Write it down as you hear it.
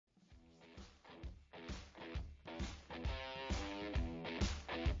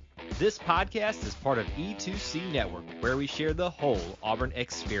This podcast is part of E2C Network, where we share the whole Auburn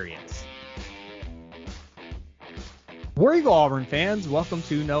experience. War Eagle Auburn fans, welcome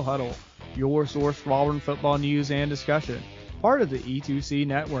to No Huddle, your source for Auburn football news and discussion, part of the E2C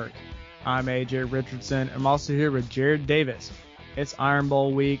Network. I'm AJ Richardson. I'm also here with Jared Davis. It's Iron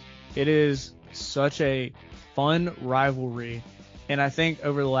Bowl week. It is such a fun rivalry, and I think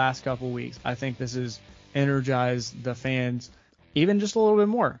over the last couple of weeks, I think this has energized the fans even just a little bit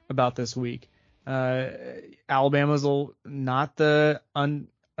more about this week. Alabama's not the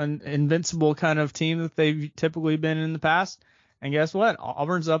invincible kind of team that they've typically been in the past. And guess what?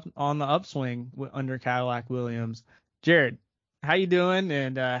 Auburn's up on the upswing under Cadillac Williams. Jared, how you doing?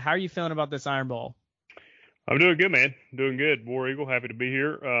 And how are you feeling about this Iron Bowl? I'm doing good, man. Doing good. War Eagle, happy to be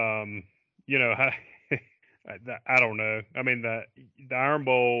here. I don't know. I mean, the Iron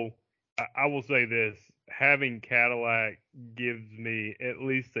Bowl, I will say this. Having Cadillac gives me at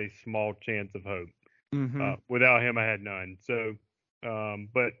least a small chance of hope. Without him, I had none. So,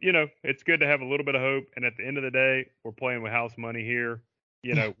 but, it's good to have a little bit of hope. And at the end of the day, we're playing with house money here.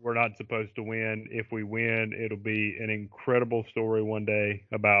 We're not supposed to win. If we win, it'll be an incredible story one day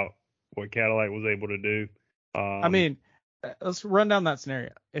about what Cadillac was able to do. Let's run down that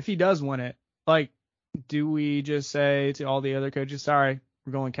scenario. If he does win it, do we just say to all the other coaches, sorry,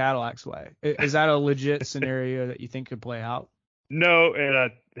 we're going Cadillac's way? Is that a legit scenario that you think could play out? No,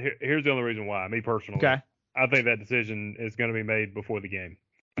 and here's the only reason why. Me personally, okay. I think that decision is going to be made before the game.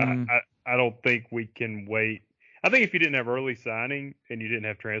 I don't think we can wait. I think if you didn't have early signing and you didn't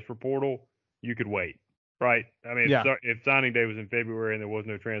have transfer portal, you could wait, right? I mean, if signing day was in February and there was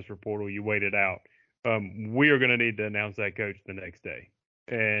no transfer portal, you wait it out. We are going to need to announce that coach the next day.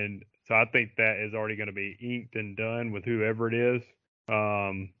 And so I think that is already going to be inked and done with whoever it is. So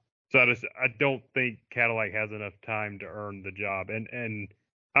I don't think Cadillac has enough time to earn the job. And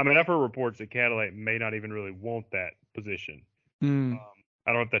I mean, I've heard reports that Cadillac may not even really want that position. I don't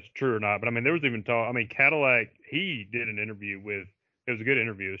know if that's true or not, but I mean, there was even talk. I mean, Cadillac, he did an interview with, it was a good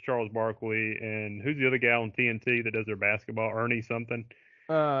interview. It was Charles Barkley and who's the other guy on TNT that does their basketball? Ernie something.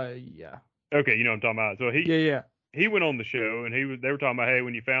 Yeah. Okay, you know what I'm talking about. So he went on the show and they were talking about, hey,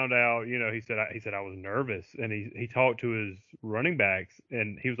 when you found out, he said I was nervous, and he talked to his running backs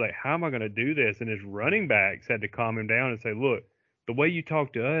and he was like, how am I going to do this? And his running backs had to calm him down and say, look, the way you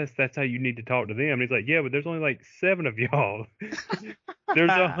talk to us, that's how you need to talk to them. And he's like, yeah, but there's only 7 of y'all. There's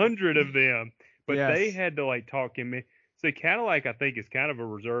 100 of them, but they had to talk him in. So Cadillac, I think, is kind of a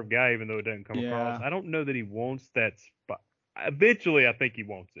reserve guy, even though it doesn't come across. I don't know that he wants that spot. Eventually, I think he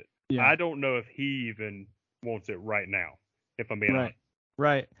wants it. Yeah. I don't know if he even wants it right now, if I'm being honest.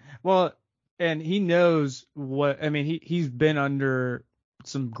 Right. Well, and he knows he's been under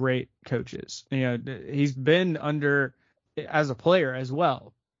some great coaches. He's been under as a player as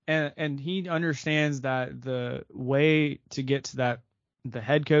well. And he understands that the way to get to the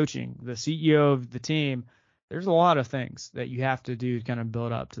head coaching, the CEO of the team, there's a lot of things that you have to do to kind of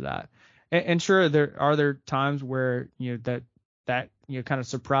build up to that. And sure, there are times where, that kind of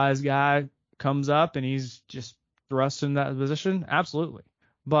surprise guy comes up and he's just thrust in that position. Absolutely.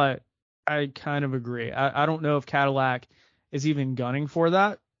 But I kind of agree. I don't know if Cadillac is even gunning for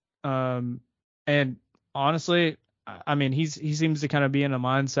that. And honestly, I mean, he seems to kind of be in a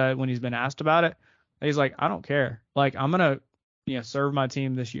mindset when he's been asked about it. He's like, I don't care. I'm going to, serve my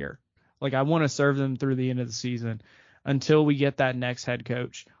team this year. I want to serve them through the end of the season until we get that next head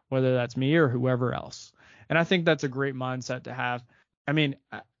coach, whether that's me or whoever else. And I think that's a great mindset to have. I mean,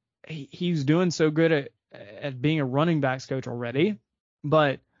 he's doing so good at being a running backs coach already,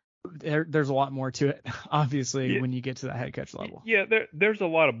 but there's a lot more to it, obviously, when you get to that head coach level. Yeah, there's a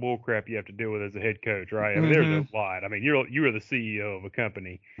lot of bull crap you have to deal with as a head coach, right? I mean, there's a lot. I mean, you are the CEO of a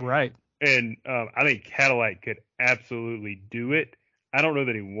company. Right. And I think Cadillac could absolutely do it. I don't know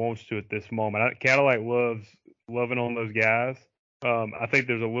that he wants to at this moment. Cadillac loves loving on those guys. I think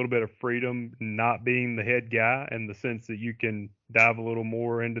there's a little bit of freedom not being the head guy, in the sense that you can dive a little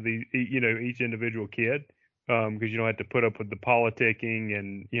more into each individual kid, because you don't have to put up with the politicking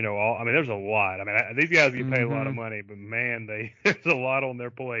and there's a lot. I mean, these guys get paid a lot of money, but man, there's a lot on their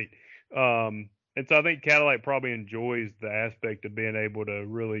plate. And so I think Cadillac probably enjoys the aspect of being able to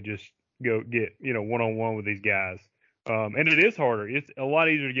really just go get one-on-one with these guys. And it is harder. It's a lot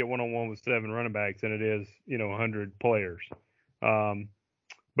easier to get one-on-one with 7 running backs than it is 100 players.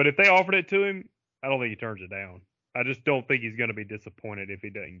 But if they offered it to him, I don't think he turns it down. I just don't think he's going to be disappointed if he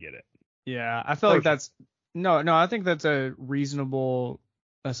doesn't get it. Yeah, I feel like that's I think that's a reasonable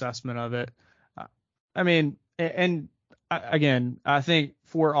assessment of it. I mean, and again, I think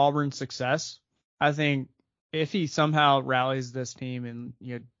for Auburn's success, I think if he somehow rallies this team and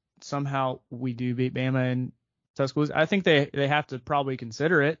somehow we do beat Bama in Tuscaloosa, I think they have to probably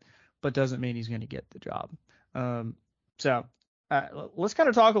consider it, but doesn't mean he's going to get the job. So let's kind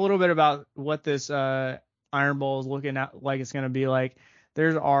of talk a little bit about what this Iron Bowl is looking at, like it's going to be like.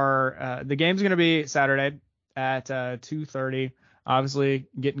 There's the game's going to be Saturday at 2:30. Obviously,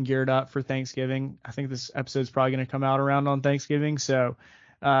 getting geared up for Thanksgiving. I think this episode's probably going to come out around on Thanksgiving, so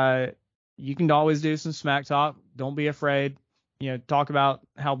you can always do some smack talk. Don't be afraid. Talk about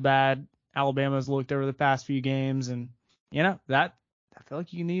how bad Alabama's looked over the past few games, and that I feel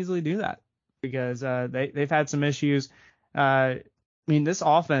like you can easily do that because they've had some issues. I mean, this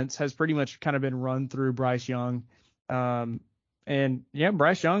offense has pretty much kind of been run through Bryce Young. And yeah,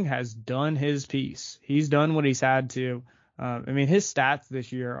 Bryce Young has done his piece. He's done what he's had to. I mean, his stats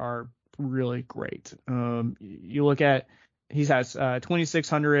this year are really great. You look at, he has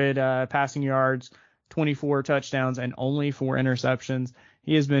 2,600 passing yards, 24 touchdowns, and only 4 interceptions.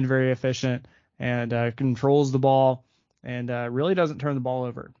 He has been very efficient and controls the ball and really doesn't turn the ball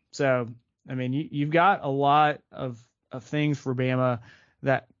over. So, I mean, you've got a lot of things for Bama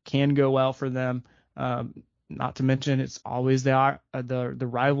that can go well for them. Not to mention, it's always the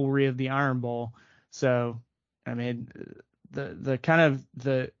rivalry of the Iron Bowl. So, I mean,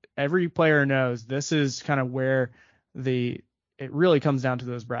 every player knows this is kind of where it really comes down to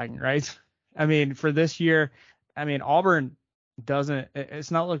those bragging rights. I mean, for this year, I mean, Auburn doesn't.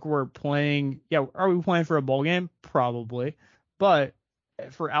 It's not like we're playing. Yeah, are we playing for a bowl game? Probably, but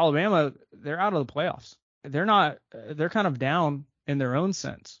for Alabama, they're out of the playoffs. They're not. They're kind of down in their own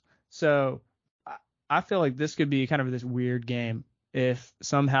sense. So I feel like this could be kind of this weird game if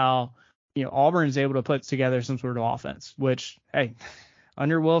somehow, Auburn is able to put together some sort of offense, which, hey,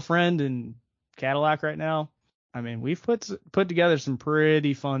 under Will Friend and Cadillac right now, I mean, we've put together some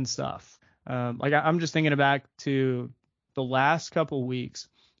pretty fun stuff. I'm just thinking back to the last couple weeks,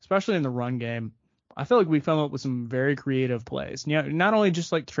 especially in the run game. I feel like we've come up with some very creative plays. Not only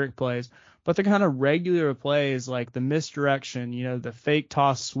just like trick plays, but the kind of regular plays like the misdirection, the fake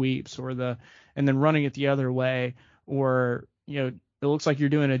toss sweeps and then running it the other way, or, it looks like you're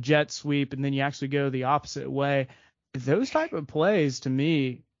doing a jet sweep and then you actually go the opposite way. Those type of plays to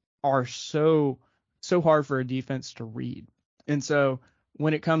me are so hard for a defense to read. And so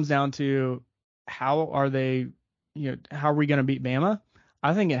when it comes down to how are we going to beat Bama?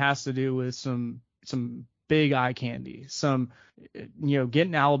 I think it has to do with some big eye candy,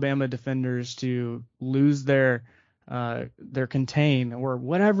 getting Alabama defenders to lose their contain or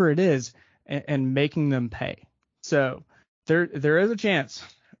whatever it is and making them pay. So there is a chance,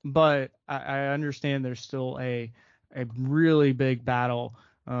 but I understand there's still a really big battle.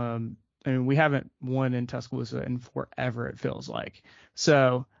 I mean, we haven't won in Tuscaloosa in forever, it feels like.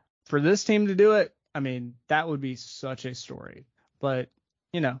 So for this team to do it, I mean, that would be such a story. But,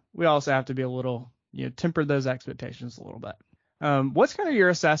 we also have to be a little, temper those expectations a little bit. What's kind of your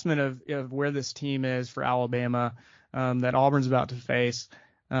assessment of where this team is for Alabama that Auburn's about to face?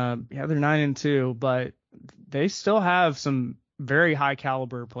 They're 9-2, but they still have some very high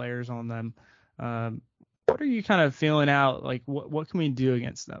caliber players on them. What are you kind of feeling out? Like, what can we do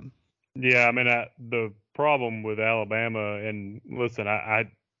against them? Yeah, I mean, the problem with Alabama, and listen,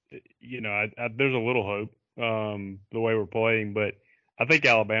 there's a little hope the way we're playing, but I think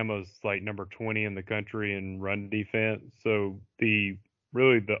Alabama's like number 20 in the country in run defense. So the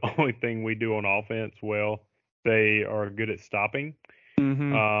only thing we do on offense well, they are good at stopping.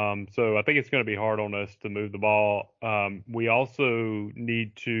 Mm-hmm. So I think it's going to be hard on us to move the ball. We also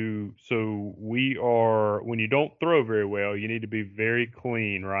need to, when you don't throw very well, you need to be very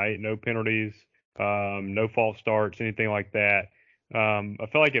clean, right? No penalties, no false starts, anything like that. I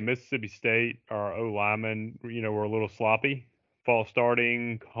feel like at Mississippi State, our O linemen, were a little sloppy, false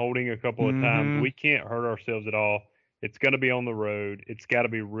starting, holding a couple of times. We can't hurt ourselves at all. It's going to be on the road. It's got to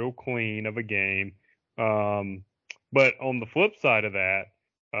be real clean of a game. But on the flip side of that,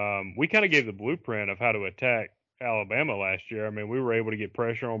 we kind of gave the blueprint of how to attack Alabama last year. I mean, we were able to get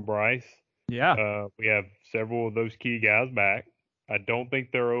pressure on Bryce. Yeah. We have several of those key guys back. I don't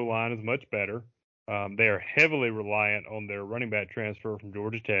think their O-line is much better. They are heavily reliant on their running back transfer from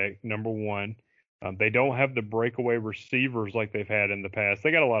Georgia Tech, number one. They don't have the breakaway receivers like they've had in the past.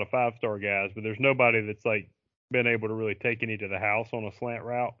 They got a lot of five-star guys, but there's nobody that's like been able to really take any to the house on a slant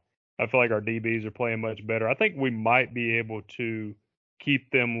route. I feel like our DBs are playing much better. I think we might be able to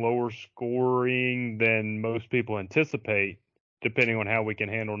keep them lower scoring than most people anticipate, depending on how we can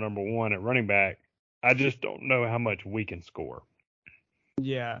handle number one at running back. I just don't know how much we can score.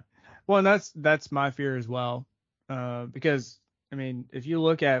 Yeah. Well, and that's my fear as well. Because, I mean, if you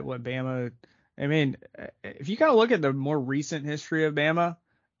look at what Bama, I mean, if you kind of look at the more recent history of Bama,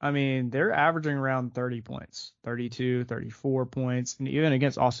 I mean, they're averaging around 30 points, 32, 34 points, and even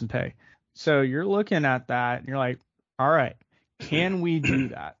against Austin Peay. So you're looking at that and you're like, all right, can we do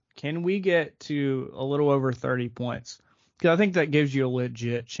that? Can we get to a little over 30 points? Because I think that gives you a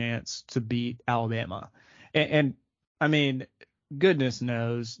legit chance to beat Alabama. And I mean, goodness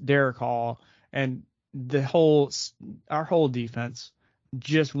knows, Derek Hall and our whole defense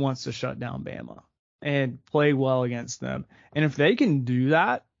just wants to shut down Bama and play well against them. And if they can do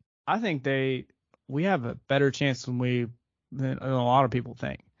that, I think we have a better chance than a lot of people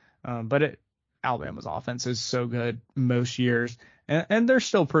think. Alabama's offense is so good most years, and they're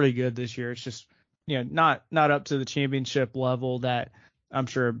still pretty good this year. It's just not up to the championship level that I'm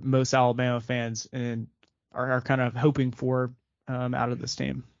sure most Alabama fans are kind of hoping for out of this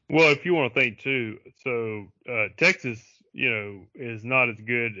team. Well, if you want to think too, so Texas, is not as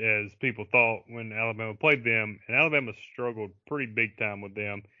good as people thought when Alabama played them, and Alabama struggled pretty big time with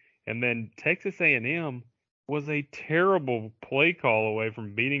them. And then Texas A&M was a terrible play call away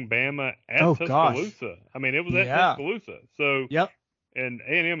from beating Bama at Tuscaloosa. Gosh. I mean, it was at Tuscaloosa. So, yep. And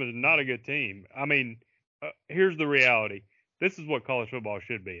A&M is not a good team. I mean, here's the reality. This is what college football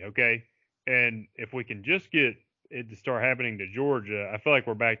should be, okay? And if we can just get it to start happening to Georgia, I feel like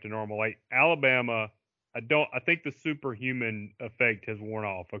we're back to normal. Like Alabama, I think the superhuman effect has worn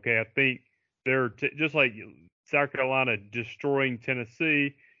off. Okay, I think they're just like South Carolina destroying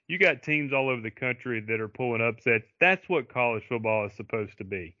Tennessee. You got teams all over the country that are pulling upsets. That's what college football is supposed to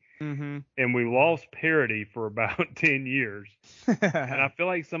be. Mm-hmm. And we lost parity for about 10 years. And I feel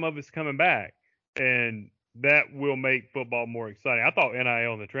like some of it's coming back. And that will make football more exciting. I thought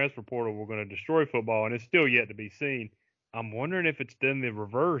NIL and the transfer portal were going to destroy football, and it's still yet to be seen. I'm wondering if it's done the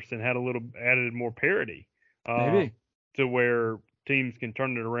reverse and added more parity. Maybe. To where teams can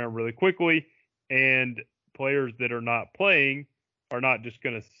turn it around really quickly, and players that are not playing are not just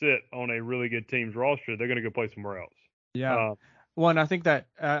going to sit on a really good team's roster. They're going to go play somewhere else. Yeah. Well, and I think that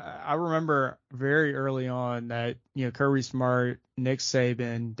I remember very early on that, Kirby Smart, Nick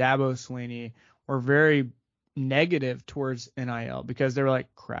Saban, Dabo Swinney were very negative towards NIL because they were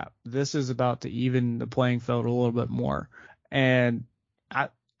like, crap, this is about to even the playing field a little bit more. And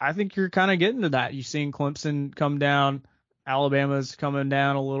I think you're kind of getting to that. You've seen Clemson come down. Alabama's coming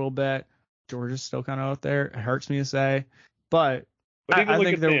down a little bit. Georgia's still kind of out there. It hurts me to say. But even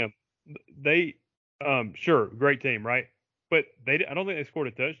look at them. They, sure, great team, right? But I don't think they scored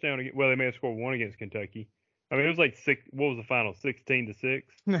a touchdown. Well, they may have scored one against Kentucky. I mean, it was like what was the final? 16-6?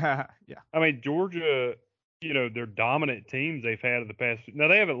 Yeah. I mean, Georgia, they're dominant teams they've had in the past. Now,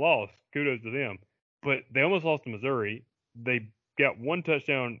 they haven't lost. Kudos to them. But they almost lost to Missouri. They got one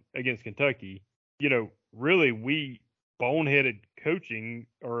touchdown against Kentucky. Really, we boneheaded coaching,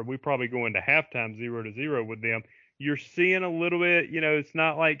 or we probably go into halftime 0-0 with them. You're seeing a little bit, it's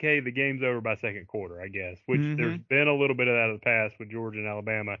not like, hey, the game's over by second quarter, I guess, which there's been a little bit of that in the past with Georgia and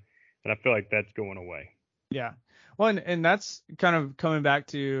Alabama, and I feel like that's going away. Yeah. Well, and that's kind of coming back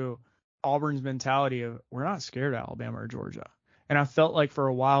to Auburn's mentality of we're not scared of Alabama or Georgia. And I felt like for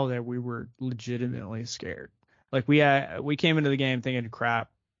a while there we were legitimately scared. Like we came into the game thinking,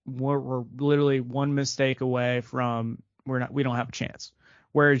 crap, we're literally one mistake away from we don't have a chance.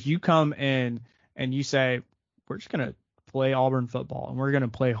 Whereas you come in and you say, we're just going to play Auburn football and we're going to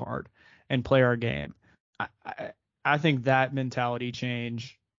play hard and play our game. I think that mentality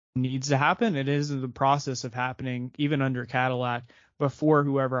change needs to happen. It is in the process of happening, even under Cadillac, before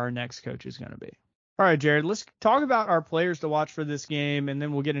whoever our next coach is going to be. All right, Jared, let's talk about our players to watch for this game, and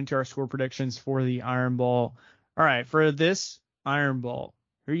then we'll get into our score predictions for the Iron Bowl. All right, for this Iron Bowl,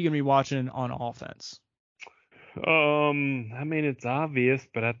 who are you going to be watching on offense? I mean, it's obvious,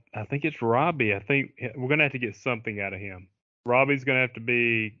 but I think it's Robbie. I think we're going to have to get something out of him. Robbie's going to have to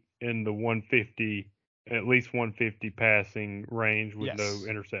be in the 150, at least 150 passing range with no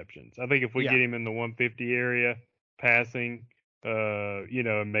interceptions. I think if we get him in the 150 area passing,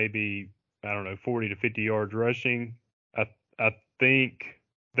 and maybe, 40 to 50 yards rushing, I think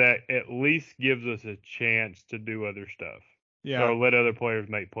that at least gives us a chance to do other stuff. Yeah. Or let other players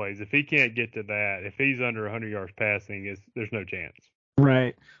make plays. If he can't get to that, if he's under 100 yards passing, there's no chance.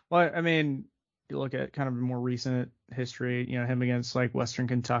 Right. Well, I mean, you look at kind of more recent history, him against like Western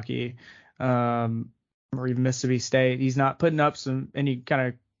Kentucky, or even Mississippi State. He's not putting up any kind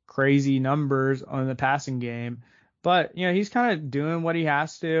of crazy numbers on the passing game, but he's kind of doing what he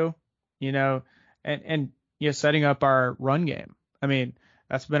has to, and setting up our run game. I mean,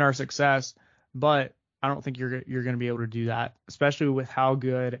 that's been our success, but I don't think you're going to be able to do that, especially with how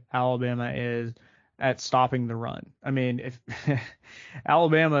good Alabama is at stopping the run. I mean, if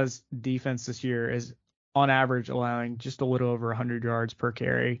Alabama's defense this year is on average allowing just a little over 100 yards per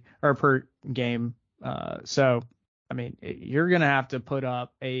carry or per game. So, I mean, you're going to have to put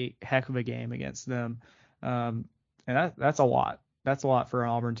up a heck of a game against them. And that's a lot. That's a lot for an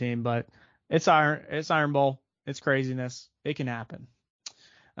Auburn team, but it's Iron Bowl. It's craziness. It can happen.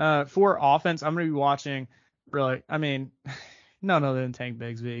 For offense, I'm going to be watching really, I mean, none other than Tank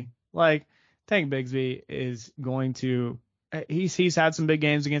Bigsby. Like, Tank Bigsby is going to, he's had some big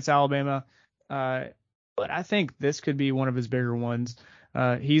games against Alabama. But I think this could be one of his bigger ones.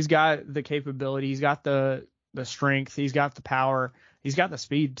 He's got the capability. He's got the strength. He's got the power. He's got the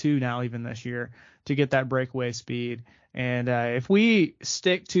speed too now, even this year, to get that breakaway speed. And if we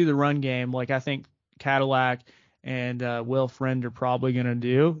stick to the run game, like I think Cadillac and Will Friend are probably going to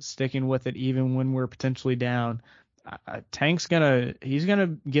do, sticking with it even when we're potentially down, Tank's he's going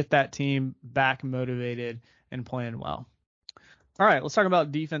to get that team back motivated and playing well. All right, let's talk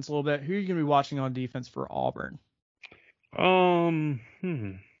about defense a little bit. Who are you going to be watching on defense for Auburn? I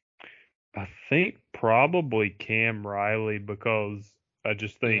think probably Cam Riley, because I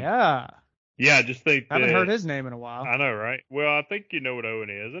just think. Yeah, I just think I haven't heard his name in a while. I know, right? Well, I think you know what Owen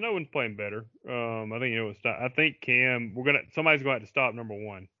is, and Owen's playing better. I think you know what. I think Cam. Somebody's going to have to stop number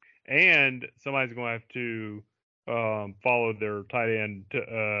one, and somebody's going to have to follow their tight end,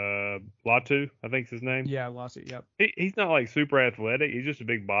 Latu, I think's his name. Yeah, Latu. Yep. He's not like super athletic. He's just a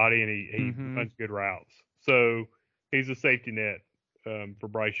big body, and he runs good routes. So he's a safety net for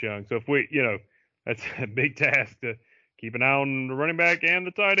Bryce Young. So if we, that's a big task to keep an eye on the running back and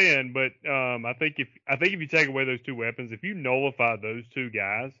the tight end. But I think if you take away those two weapons, if you nullify those two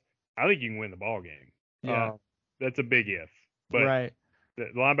guys, I think you can win the ball game. Yeah. That's a big if. But right. The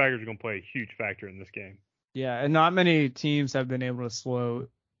linebackers are going to play a huge factor in this game. Yeah, and not many teams have been able to slow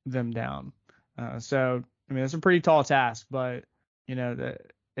them down. So, I mean, it's a pretty tall task, but,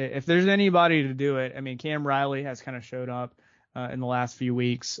 if there's anybody to do it, I mean, Cam Riley has kind of showed up in the last few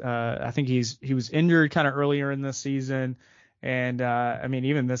weeks. I think he was injured kind of earlier in this season. And, I mean,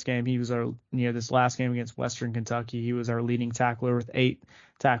 even this game, he was this last game against Western Kentucky, he was our leading tackler with 8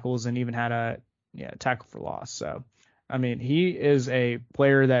 tackles and even had a tackle for loss. So, I mean, he is a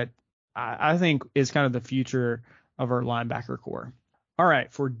player that I think is kind of the future of our linebacker core. All right,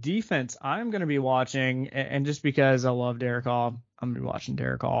 for defense, I'm going to be watching, and just because I love Derek Hall, I'm going to be watching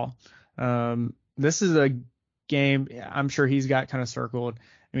Derek Hall. This is a game I'm sure he's got kind of circled.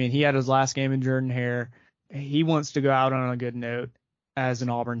 I mean, he had his last game in Jordan-Hare. He wants to go out on a good note as an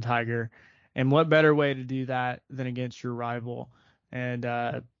Auburn Tiger. And what better way to do that than against your rival? And,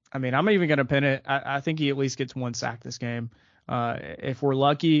 I mean, I'm even going to pin it. I think he at least gets 1 sack this game. If we're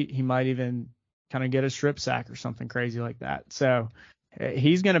lucky, he might even kind of get a strip sack or something crazy like that. So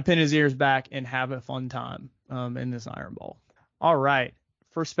he's going to pin his ears back and have a fun time in this Iron Bowl. All right.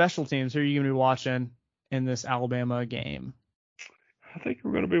 For special teams, who are you going to be watching in this Alabama game? I think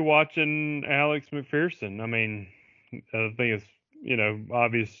we're going to be watching Alex McPherson. I mean, I think it's,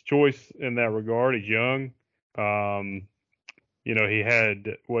 obvious choice in that regard. He's young. He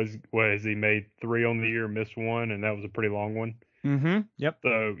he made 3 on the year, missed 1, and that was a pretty long one. Mm-hmm. Yep.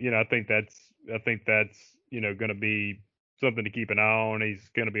 So, I think that's going to be something to keep an eye on. He's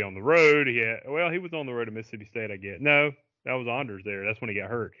going to be on the road. He was on the road to Mississippi State, I guess. No, that was Anders there. That's when he got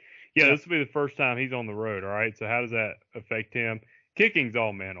hurt. Yeah, this will be the first time he's on the road. All right. So how does that affect him? Kicking's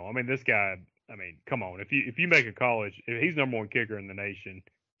all mental. I mean, this guy, come on. If you make a college, he's number 1 kicker in the nation.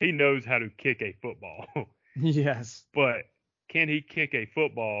 He knows how to kick a football. Yes. But can he kick a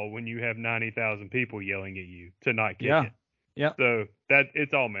football when you have 90,000 people yelling at you to not kick it? Yeah. So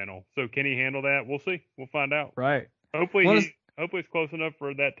it's all mental. So can he handle that? We'll see. We'll find out. Right. Hopefully it's close enough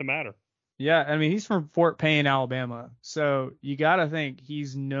for that to matter. Yeah, I mean, he's from Fort Payne, Alabama. So you got to think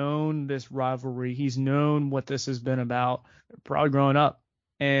he's known this rivalry. He's known what this has been about probably growing up.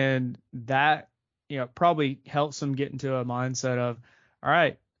 And that, probably helps him get into a mindset of, all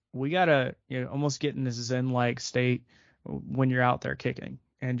right, we got to, almost get in this Zen-like state when you're out there kicking,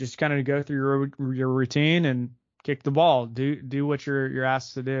 and just kind of go through your routine and kick the ball, do what you're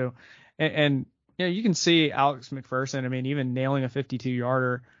asked to do. And you can see Alex McPherson, I mean, even nailing a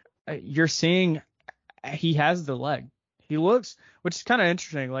 52-yarder, you're seeing he has the leg. He looks, which is kind of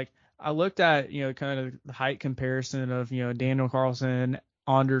interesting. Like, I looked at, kind of the height comparison of, Daniel Carlson,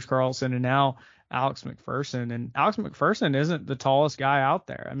 Anders Carlson, and now Alex McPherson. And Alex McPherson isn't the tallest guy out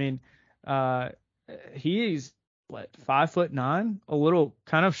there. I mean, he's 5'9", a little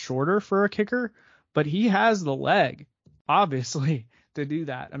kind of shorter for a kicker, but he has the leg, obviously, to do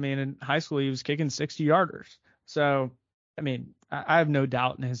that. I mean, in high school, he was kicking 60-yarders. So, I mean, I have no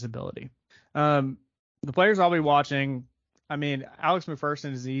doubt in his ability. The players I'll be watching, I mean, Alex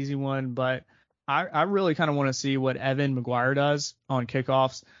McPherson is the easy one, but I really kind of want to see what Evan McGuire does on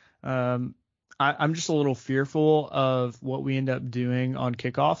kickoffs. I'm just a little fearful of what we end up doing on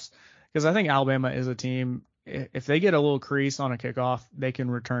kickoffs because I think Alabama is a team. If they get a little crease on a kickoff, they can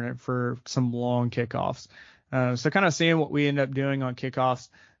return it for some long kickoffs. So kind of seeing what we end up doing on kickoffs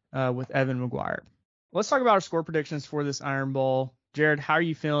with Evan McGuire. Let's talk about our score predictions for this Iron Bowl. Jared, how are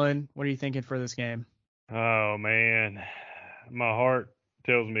you feeling? What are you thinking for this game? Oh man, my heart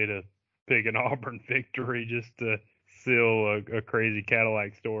tells me to pick an Auburn victory just to seal a crazy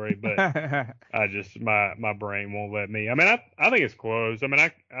Cadillac story, but I just my brain won't let me. I mean, I think it's close. I mean,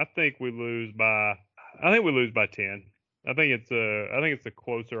 I think we lose by 10. I think it's a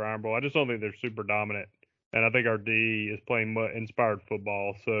closer Iron Bowl. I just don't think they're super dominant, and I think our D is playing inspired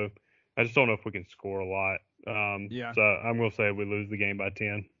football. So I just don't know if we can score a lot. Yeah. So I'm gonna say we lose the game by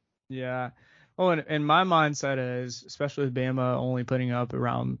 10. Yeah. Well, and my mindset is, especially with Bama only putting up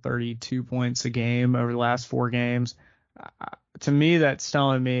around 32 points a game over the last 4 games, to me, that's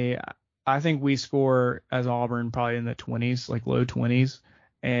telling me I think we score as Auburn probably in the 20s, like low 20s,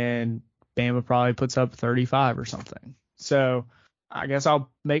 and Bama probably puts up 35 or something. So I guess I'll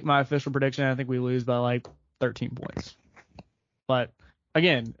make my official prediction. I think we lose by like 13 points. But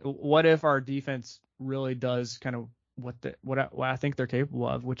again, what if our defense really does kind of what I think they're capable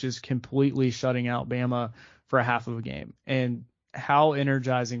of, which is completely shutting out Bama for a half of a game? And how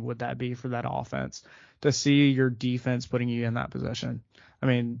energizing would that be for that offense to see your defense putting you in that position? I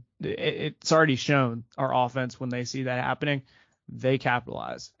mean, it's already shown our offense when they see that happening, they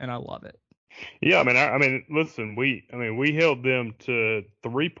capitalize, and I love it. Yeah, I mean, listen, we held them to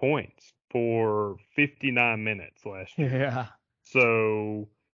 3 points for 59 minutes last year. Yeah. So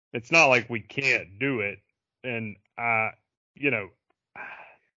it's not like we can't do it. And I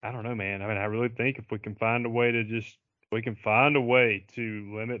don't know, man. I mean, I really think if we can find a way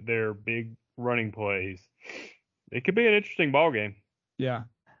to limit their big running plays, it could be an interesting ball game. Yeah.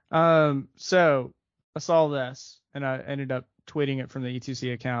 So I saw this and I ended up tweeting it from the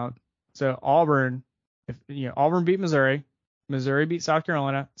E2C account. So Auburn beat Missouri, Missouri beat South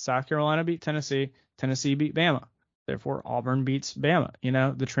Carolina beat Tennessee beat Bama. Therefore, Auburn beats Bama,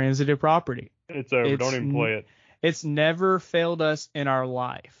 the transitive property. It's over. Don't even play it. It's never failed us in our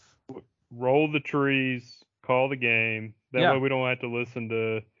life. Roll the trees, call the game. That way we don't have to listen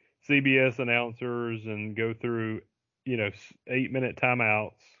to CBS announcers and go through, 8-minute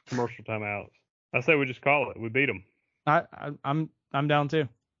timeouts, commercial timeouts. I say we just call it. We beat them. I'm down too.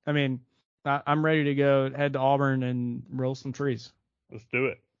 I mean, I'm ready to go head to Auburn and roll some trees. Let's do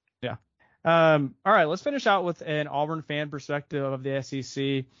it. Yeah. All right, let's finish out with an Auburn fan perspective of the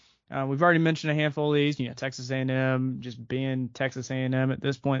SEC. We've already mentioned a handful of these, Texas A&M just being Texas A&M at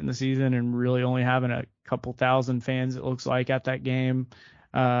this point in the season and really only having a couple thousand fans, it looks like, at that game.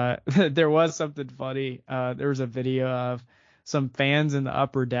 There was something funny. There was a video of some fans in the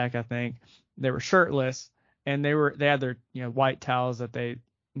upper deck, I think. They were shirtless and they had their, white towels that they,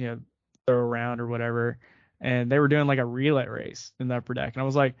 throw around or whatever. And they were doing like a relay race in the upper deck. And I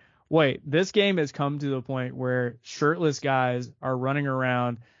was like, wait, this game has come to the point where shirtless guys are running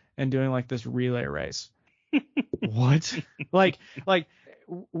around and doing like this relay race. What? like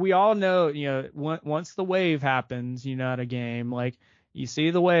we all know, once the wave happens, at a game, like you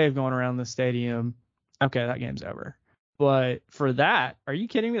see the wave going around the stadium. Okay, that game's over. But for that, are you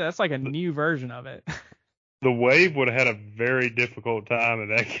kidding me? That's like a new version of it. The wave would have had a very difficult time in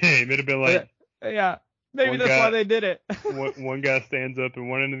that game. It'd have been like, yeah. Maybe that's why they did it. one guy stands up in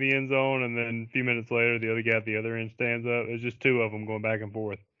one end of the end zone, and then a few minutes later, the other guy at the other end stands up. It's just two of them going back and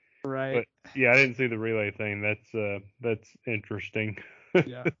forth. Right. But yeah, I didn't see the relay thing. That's interesting.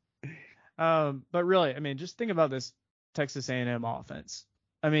 Yeah. But really, I mean, just think about this Texas A&M offense.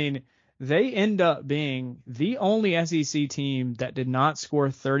 I mean, they end up being the only SEC team that did not score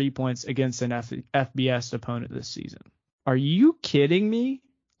 30 points against an FBS opponent this season. Are you kidding me?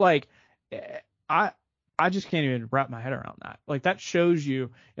 Like, I just can't even wrap my head around that. Like, that shows you,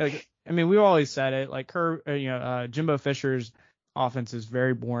 like, I mean, we've always said it, like, Jimbo Fisher's offense is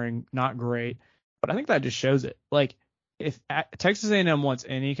very boring, not great, but I think that just shows it. Like, if Texas A&M wants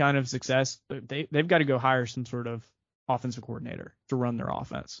any kind of success, they've got to go hire some sort of offensive coordinator to run their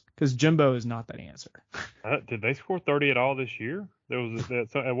offense, because Jimbo is not that answer. Did they score 30 at all this year?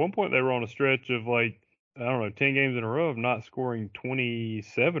 So at one point they were on a stretch of like, I don't know, 10 games in a row of not scoring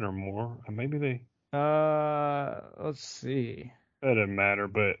 27 or more. Maybe they. Let's see. That doesn't matter,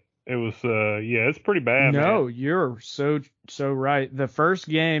 but it was, it's pretty bad. No, man. You're so right. The first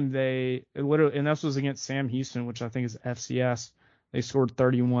game they literally, and this was against Sam Houston, which I think is FCS. They scored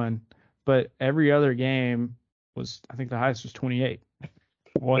 31, but every other game was, I think the highest was 28.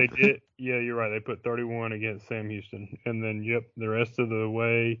 What? They did. Yeah, you're right. They put 31 against Sam Houston, and then the rest of the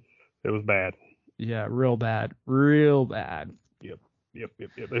way it was bad. Yeah, real bad. Real bad. Yep.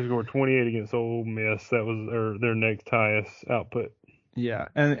 They scored 28 against Ole Miss. That was their next highest output. Yeah,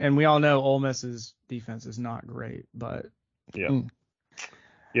 and we all know Ole Miss's defense is not great, but Yeah.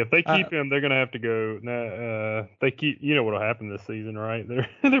 Yeah, if they keep him, they're gonna have to go. They keep. You know what'll happen this season, right?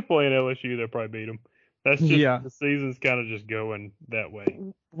 They're playing LSU. They'll probably beat them. That's just the season's kind of just going that way.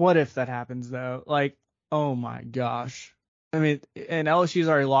 What if that happens though? Like, oh my gosh. I mean, and LSU's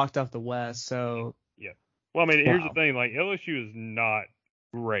already locked up the West, so. Yeah. Well, I mean, here's the thing. Like, LSU is not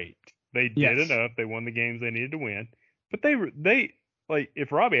great. They did enough. They won the games they needed to win. But they like,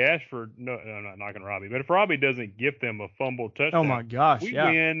 if Robbie Ashford, no, I'm not knocking Robbie, but if Robbie doesn't give them a fumble touchdown, oh my gosh, we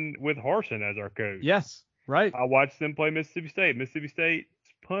win with Harsin as our coach. Yes, right. I watched them play Mississippi State. Mississippi State's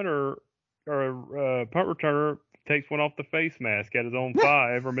punter or punt returner takes one off the face mask at his own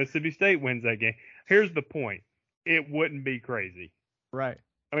 5, or Mississippi State wins that game. Here's the point. It wouldn't be crazy. Right.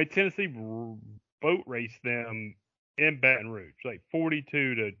 I mean, Tennessee boat raced them in Baton Rouge, like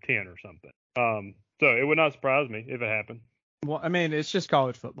 42-10 or something. So it would not surprise me if it happened. Well, I mean, it's just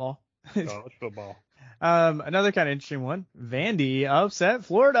college football. College football. Another kind of interesting one. Vandy upset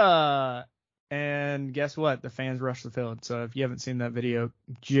Florida. And guess what? The fans rushed the field. So if you haven't seen that video,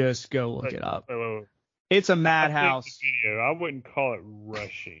 just go look it up. It's a madhouse. I wouldn't call it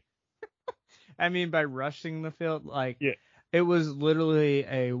rushing. I mean, by rushing the field, it was literally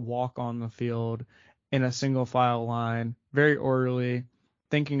a walk on the field in a single file line, very orderly,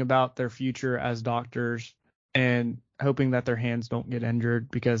 thinking about their future as doctors and hoping that their hands don't get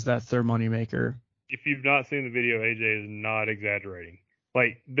injured because that's their moneymaker. If you've not seen the video, AJ is not exaggerating.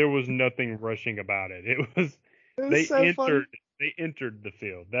 Like, there was nothing rushing about it. They entered the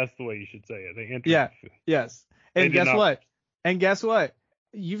field. That's the way you should say it. They entered the field. Yes. And guess what?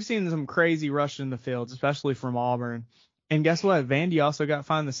 You've seen some crazy rush in the fields, especially from Auburn. And guess what? Vandy also got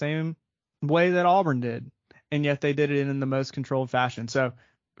fined the same way that Auburn did. And yet they did it in the most controlled fashion. So,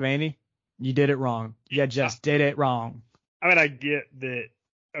 Vandy, you did it wrong. You just did it wrong. I mean, I get that,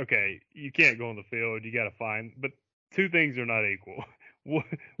 okay, you can't go on the field. You got to fine. But two things are not equal.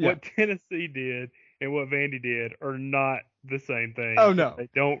 What Tennessee did and what Vandy did are not the same thing. Oh, no. They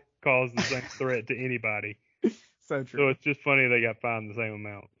don't cause the same threat to anybody. So true. So it's just funny they got fined the same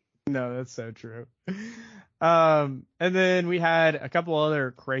amount. No, that's so true. And then we had a couple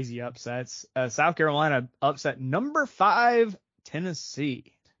other crazy upsets. South Carolina upset number 5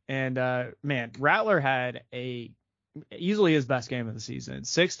 Tennessee. And, man, Rattler had easily his best game of the season.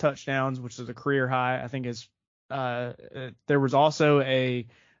 6 touchdowns, which is a career high. I think there was also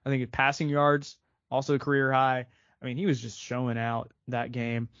passing yards, also a career high. I mean, he was just showing out that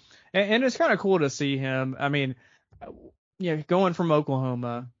game. And it's kind of cool to see him. I mean, going from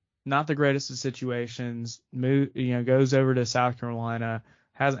Oklahoma, not the greatest of situations, goes over to South Carolina,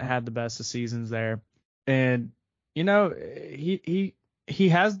 hasn't had the best of seasons there. And, he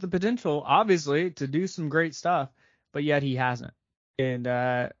has the potential, obviously, to do some great stuff, but yet he hasn't. And,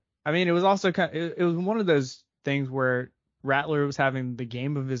 I mean, it was also it was one of those things where Rattler was having the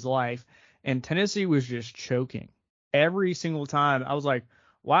game of his life and Tennessee was just choking every single time. I was like,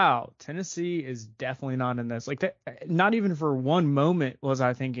 wow, Tennessee is definitely not in this. Like, not even for one moment was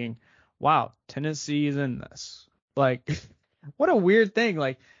I thinking, wow, Tennessee is in this. Like, what a weird thing.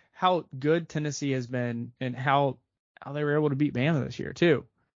 Like, how good Tennessee has been and how they were able to beat Bama this year too.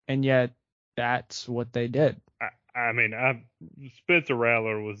 And yet that's what they did. I mean, Spencer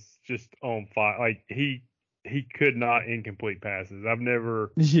Rattler was just on fire. Like, he could not incomplete passes. I've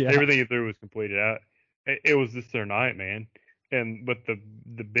never everything he threw was completed. It was just their night, man. But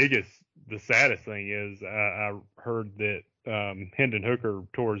the saddest thing is I heard that Hendon Hooker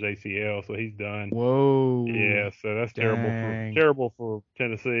tore his ACL, so he's done. Whoa. Yeah, so that's terrible for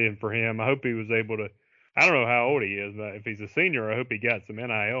Tennessee and for him. I hope he was able to. I don't know how old he is, but if he's a senior, I hope he got some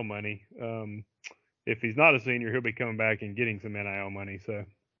NIL money. If he's not a senior, he'll be coming back and getting some NIL money. So.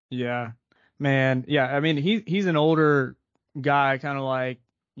 Yeah. Man. Yeah. I mean, he's an older guy, kind of like,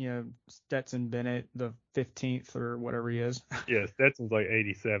 Stetson Bennett, the 15th or whatever he is. Yeah. Stetson's like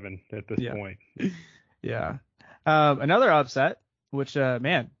 87 at this point. Yeah. Another upset, which,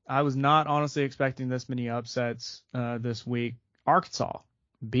 man, I was not honestly expecting this many upsets, this week. Arkansas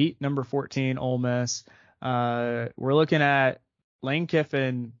beat number 14 Ole Miss. We're looking at Lane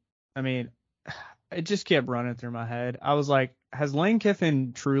Kiffin. I mean, it just kept running through my head. I was like, has Lane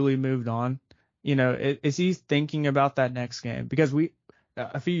Kiffin truly moved on? Is he thinking about that next game? Because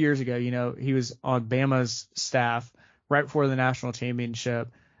a few years ago, he was on Bama's staff right before the national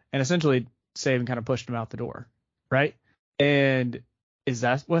championship, and essentially Saban kind of pushed him out the door, right? And Is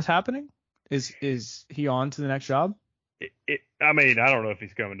that what's happening? Is he on to the next job? I mean, I don't know if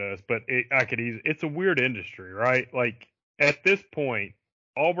he's coming to us, but I could easily. It's a weird industry, right? Like at this point,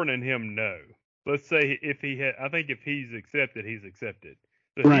 Auburn and him know. Let's say if he had, I think if he's accepted, he's accepted.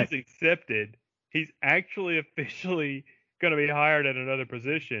 So Right. he's accepted. He's actually officially going to be hired at another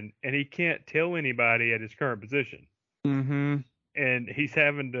position, and he can't tell anybody at his current position. Mm-hmm. And he's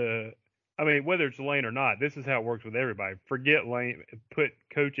having to. I mean, whether it's Lane or not, this is how it works with everybody. Forget Lane, put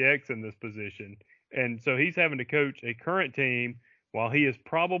Coach X in this position. And so he's having to coach a current team while he is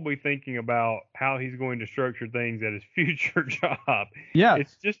probably thinking about how he's going to structure things at his future job. Yeah.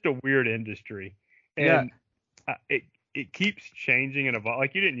 It's just a weird industry. And it keeps changing and evolving.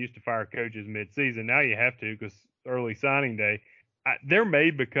 Like you didn't used to fire coaches mid-season. Now you have to because early signing day. There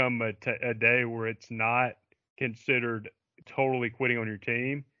may become a day where it's not considered totally quitting on your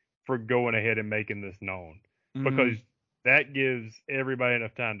team for going ahead and making this known, because that gives everybody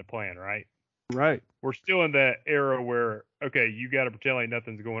enough time to plan, right? Right. We're still in that era where, okay, you got to pretend like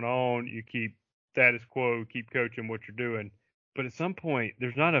nothing's going on. You keep status quo, keep coaching what you're doing. But at some point,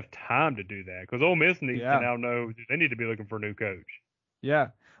 there's not enough time to do that because Ole Miss needs to now know they need to be looking for a new coach. Yeah.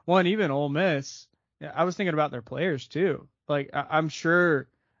 Well, and even Ole Miss, I was thinking about their players too. Like, I'm sure,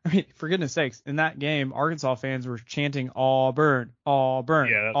 I mean, for goodness sakes, in that game, Arkansas fans were chanting Auburn,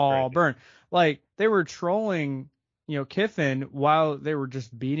 Auburn, Auburn. Like, they were trolling, Kiffin while they were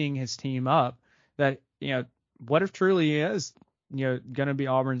just beating his team up. That, what if truly he is, going to be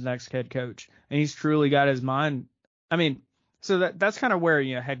Auburn's next head coach? And he's truly got his mind. I mean, so that's kind of where,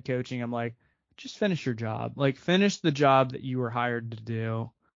 head coaching, I'm like, just finish your job. Like, finish the job that you were hired to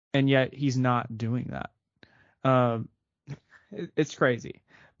do. And yet he's not doing that. It's crazy.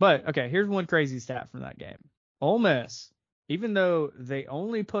 But, okay, here's one crazy stat from that game. Ole Miss, even though they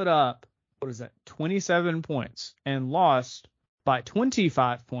only put up, 27 points and lost by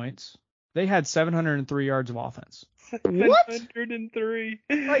 25 points, they had 703 yards of offense. 703?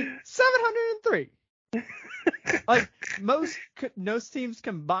 Like, 703. Like, most teams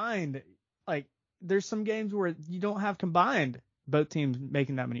combined, like, there's some games where you don't have combined both teams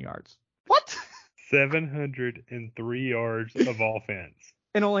making that many yards. What? 703 yards of offense.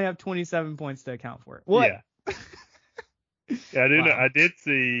 And only have 27 points to account for it. What? Yeah. Yeah, I do know. I did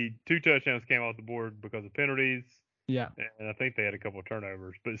see 2 touchdowns came off the board because of penalties. Yeah. And I think they had a couple of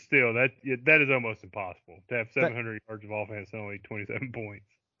turnovers. But still, that is almost impossible to have 700 yards of offense and only 27 points.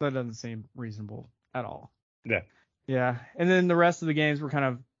 That doesn't seem reasonable at all. Yeah. Yeah. And then the rest of the games were kind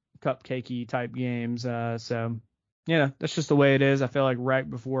of cupcakey type games. So, that's just the way it is. I feel like right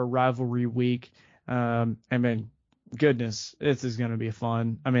before rivalry week, I mean, goodness, this is going to be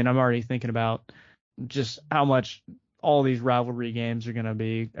fun. I mean, I'm already thinking about just how much all these rivalry games are going to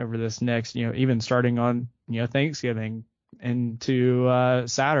be over this next, even starting on, Thanksgiving into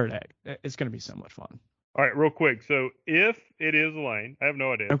Saturday. It's going to be so much fun. All right, real quick. So if it is Lane, I have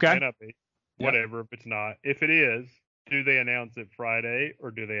no idea. Okay. It may not be. Whatever. If it's not, if it is, do they announce it Friday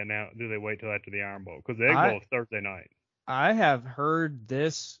or do they wait till after the Iron Bowl? Because the Egg Bowl is Thursday night. I have heard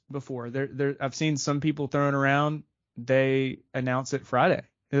this before. I've seen some people throwing around. They announce it Friday.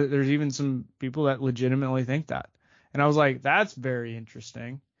 There's even some people that legitimately think that. And I was like, that's very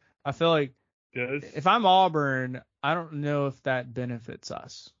interesting. I feel like if I'm Auburn, I don't know if that benefits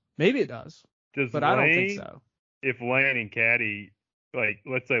us. Maybe it does, but I don't think so. If Lane and Caddy, like,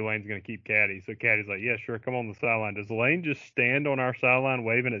 let's say Lane's going to keep Caddy. So Caddy's like, yeah, sure, come on the sideline. Does Lane just stand on our sideline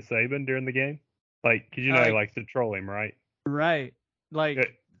waving at Saban during the game? Like, because he likes to troll him, right? Right.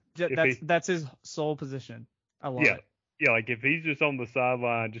 Like, that's his sole position. I love it. Yeah, like if he's just on the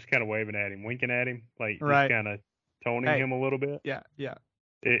sideline, just kind of waving at him, winking at him, like just kind of toning him a little bit. Yeah, yeah.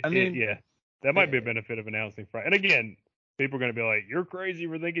 That might be a benefit of announcing Friday. And again, people are going to be like, you're crazy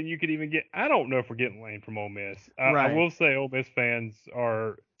for thinking you could even get – I don't know if we're getting Lane from Ole Miss. I will say Ole Miss fans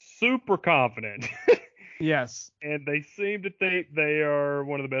are super confident. Yes. And they seem to think they are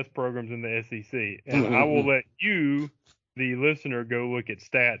one of the best programs in the SEC. And I will let you, the listener, go look at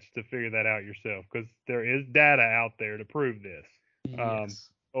stats to figure that out yourself because there is data out there to prove this. Yes.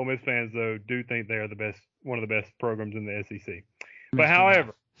 Ole Miss fans, though, do think they are one of the best programs in the SEC. But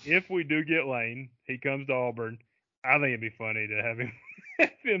however, if we do get Lane, he comes to Auburn, I think it'd be funny to have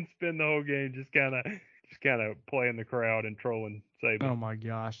him spend the whole game just kind of playing the crowd and trolling Saban. Oh my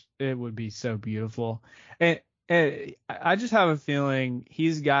gosh, it would be so beautiful. And I just have a feeling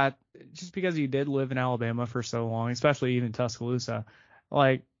he's got, just because he did live in Alabama for so long, especially even Tuscaloosa,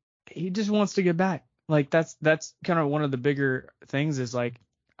 like he just wants to get back. Like that's kind of one of the bigger things is like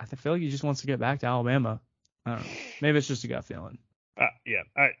I feel like he just wants to get back to Alabama. I don't know. Maybe it's just a gut feeling. Yeah,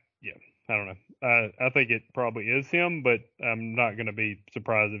 don't know. I think it probably is him, but I'm not going to be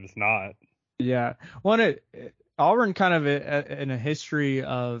surprised if it's not. Yeah. Auburn kind of in a history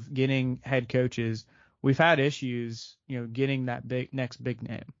of getting head coaches, we've had issues, getting that next big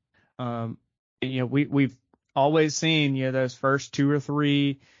name. We've always seen, those first 2 or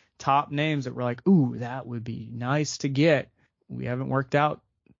 3 top names that we're like, ooh, that would be nice to get. We haven't worked out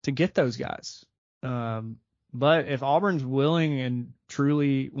to get those guys. But if Auburn's willing and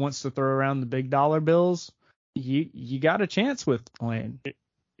truly wants to throw around the big dollar bills, you got a chance with Lane.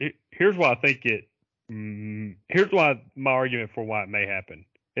 Here's why I think here's why my argument for why it may happen.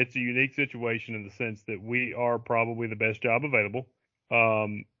 It's a unique situation in the sense that we are probably the best job available.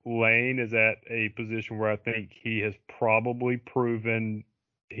 Lane is at a position where I think he has probably proven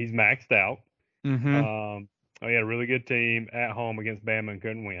he's maxed out. Mm-hmm. He had a really good team at home against Bama and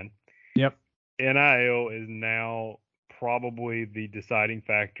couldn't win. Yep. NIL is now probably the deciding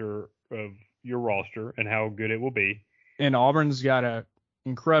factor of your roster and how good it will be. And Auburn's got a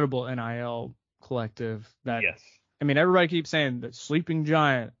incredible NIL collective that, yes. I mean, everybody keeps saying that sleeping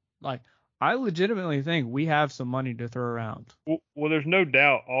giant. Like, I legitimately think we have some money to throw around. Well, there's no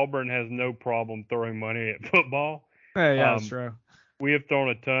doubt Auburn has no problem throwing money at football. Yeah, that's true. We have thrown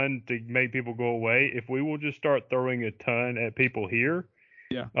a ton to make people go away. If we will just start throwing a ton at people here,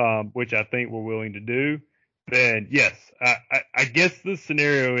 which I think we're willing to do, then yes, I guess the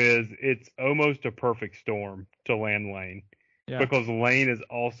scenario is it's almost a perfect storm to land Lane. Yeah. Because Lane has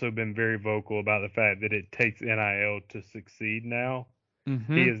also been very vocal about the fact that it takes NIL to succeed now.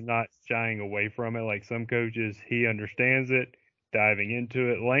 Mm-hmm. He is not shying away from it like some coaches. He understands it, diving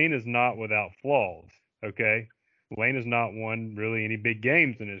into it. Lane is not without flaws, okay? Lane has not won really any big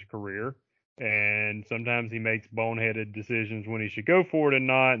games in his career, and sometimes he makes boneheaded decisions when he should go for it and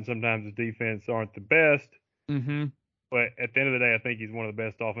not, and sometimes his defense aren't the best. Mm-hmm. But at the end of the day, I think he's one of the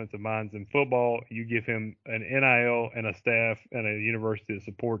best offensive minds in football. You give him an NIL and a staff and a university that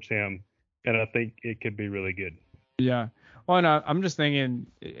supports him, and I think it could be really good. Yeah. Well, and I'm just thinking,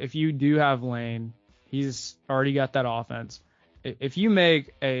 if you do have Lane, he's already got that offense. If you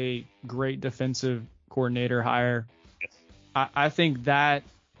make a great defensive coordinator hire, yes. I think that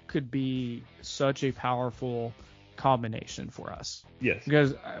could be such a powerful combination for us. Yes.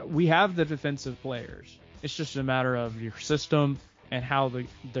 Because we have the defensive players. It's just a matter of your system and how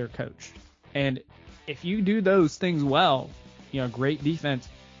they're coached. And if you do those things well, great defense,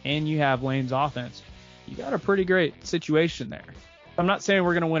 and you have Lane's offense, you got a pretty great situation there. I'm not saying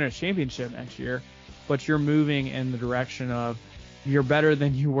we're going to win a championship next year, but you're moving in the direction of you're better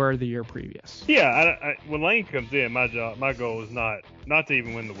than you were the year previous. Yeah, when Lane comes in, my goal is not to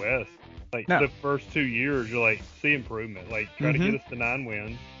even win the West. The first 2 years, you're like, see improvement. Try to get us to 9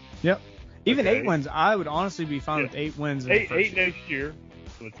 wins. Yep. Even 8 wins, I would honestly be fine with 8 wins. Eight next year.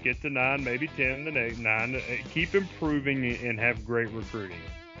 Let's get to 9, maybe 10 the next 9. Keep improving and have great recruiting.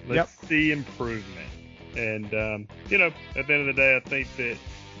 Let's see improvement. And at the end of the day, I think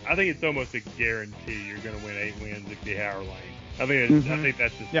it's almost a guarantee you're going to win 8 wins if you hire Lane. I think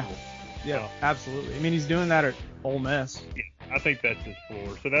that's his floor. Yeah, absolutely. I mean, he's doing that at Ole Miss. Yeah, I think that's his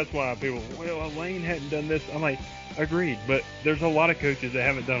floor. So that's why people, Lane hadn't done this. I'm like, agreed. But there's a lot of coaches that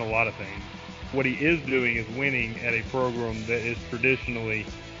haven't done a lot of things. What he is doing is winning at a program that is traditionally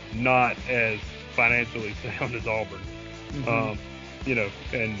not as financially sound as Auburn. Mm-hmm.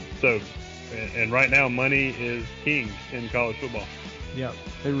 And right now money is king in college football. Yep,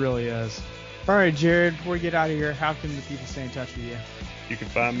 it really is. All right, Jared, before we get out of here, how can the people stay in touch with you? You can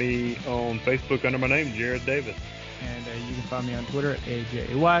find me on Facebook under my name, Jared Davis. And you can find me on Twitter at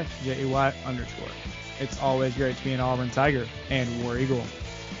AJAY_. It's always great to be an Auburn Tiger and War Eagle.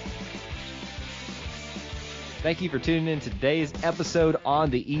 Thank you for tuning in to today's episode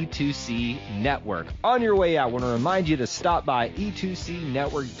on the E2C Network. On your way out, I want to remind you to stop by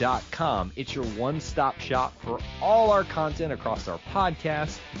e2cnetwork.com. It's your one-stop shop for all our content across our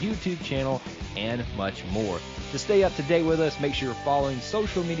podcast, YouTube channel, and much more. To stay up to date with us, make sure you're following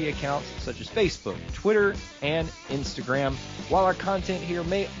social media accounts such as Facebook, Twitter, and Instagram. While our content here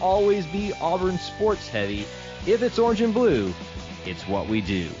may always be Auburn sports heavy, if it's orange and blue, it's what we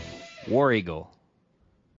do. War Eagle.